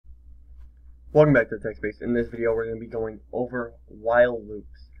Welcome back to the Tech Space. In this video we're going to be going over while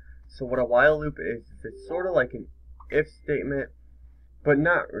loops. So what a while loop is it's sort of like an if statement, but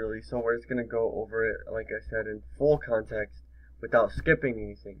not really. So we're just going to go over it, like I said, in full context without skipping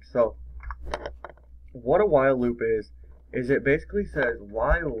anything. So what a while loop is it basically says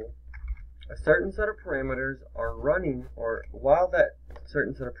while a certain set of parameters are running, or while that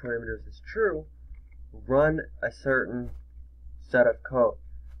certain set of parameters is true, run a certain set of code.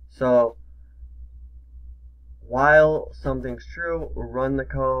 So while something's true, run the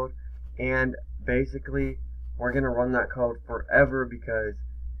code, and basically we're going to run that code forever because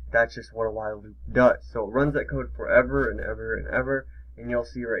that's just what a while loop does. So it runs that code forever and ever and ever, and you'll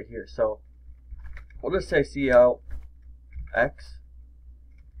see right here. So we'll just say cout x,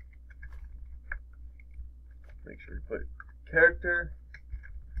 make sure you put character,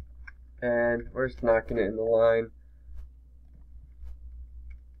 and we're just knocking it in the line.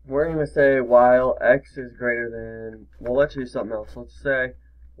 We're going to say while x is greater than, well, let's do something else. Let's say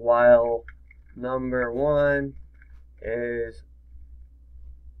while number 1 is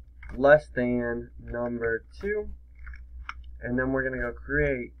less than number 2, and then we're going to go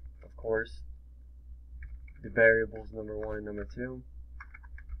create, of course, the variables number 1 and number 2.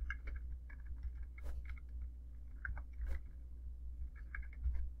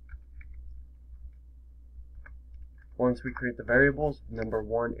 Once we create the variables, number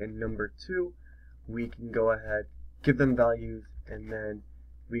 1 and number 2, we can go ahead, give them values, and then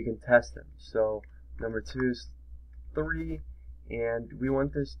we can test them. So number 2 is 3, and we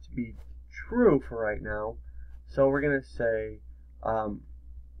want this to be true for right now. So we're going to say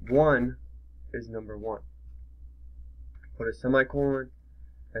 1 is number 1. Put a semicolon,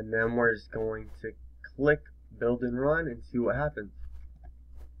 and then we're just going to click build and run and see what happens.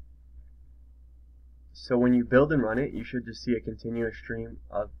 So when you build and run it, you should just see a continuous stream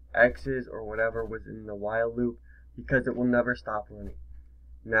of x's or whatever was in the while loop, because it will never stop running.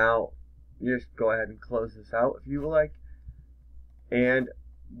 Now, you just go ahead and close this out if you like, and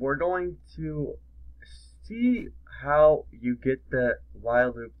we're going to see how you get the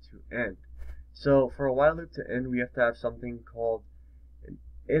while loop to end. So for a while loop to end, we have to have something called an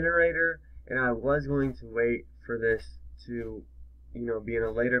iterator, and I was going to wait for this to, be in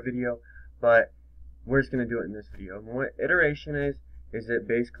a later video, but we're just going to do it in this video. And what iteration is it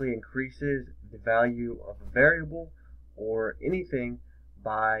basically increases the value of a variable or anything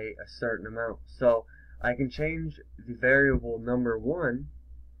by a certain amount. So I can change the variable number 1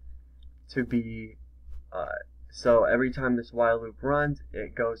 to be, so every time this while loop runs,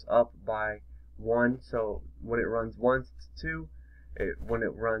 it goes up by 1. So when it runs once, it's 2. When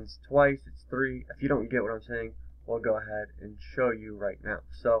it runs twice, it's 3. If you don't get what I'm saying, we'll go ahead and show you right now.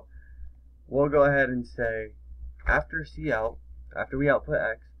 So we'll go ahead and say, after cout, after we output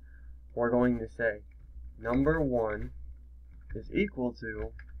x, we're going to say number 1 is equal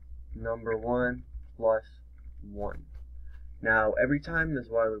to number 1 plus 1. Now, every time this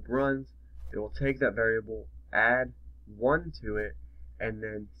while loop runs, it will take that variable, add 1 to it, and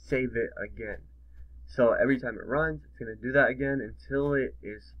then save it again. So every time it runs, it's going to do that again until it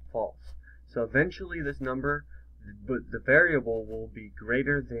is false. So eventually this number, the variable will be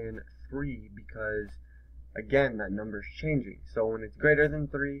greater than 3, because again that number is changing. So when it's greater than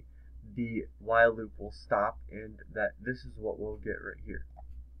 3, the while loop will stop, and this is what we'll get right here.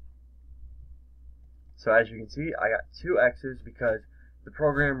 So as you can see, I got 2 x's because the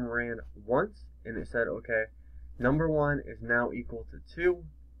program ran once and it said, okay, number 1 is now equal to 2,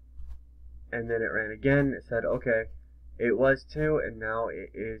 and then it ran again. It said, okay, it was 2 and now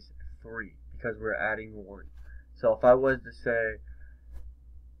it is 3 because we're adding 1. So if I was to say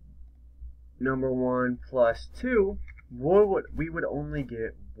number 1 plus 2, we would only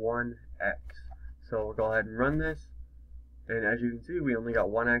get 1x. So we'll go ahead and run this, and as you can see, we only got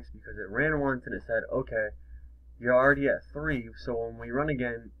 1x because it ran once and it said, okay, you're already at 3, so when we run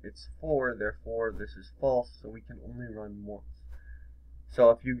again, it's 4, therefore this is false, so we can only run once. So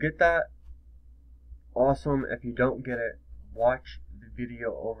if you get that, awesome. If you don't get it, watch the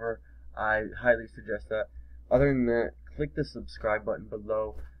video over. I highly suggest that. Other than that, click the subscribe button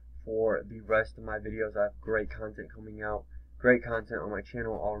below for the rest of my videos. I have great content coming out, great content on my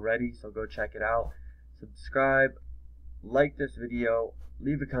channel already, so go check it out. Subscribe, like this video,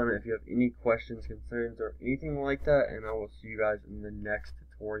 leave a comment if you have any questions, concerns, or anything like that, and I will see you guys in the next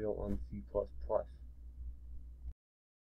tutorial on C++.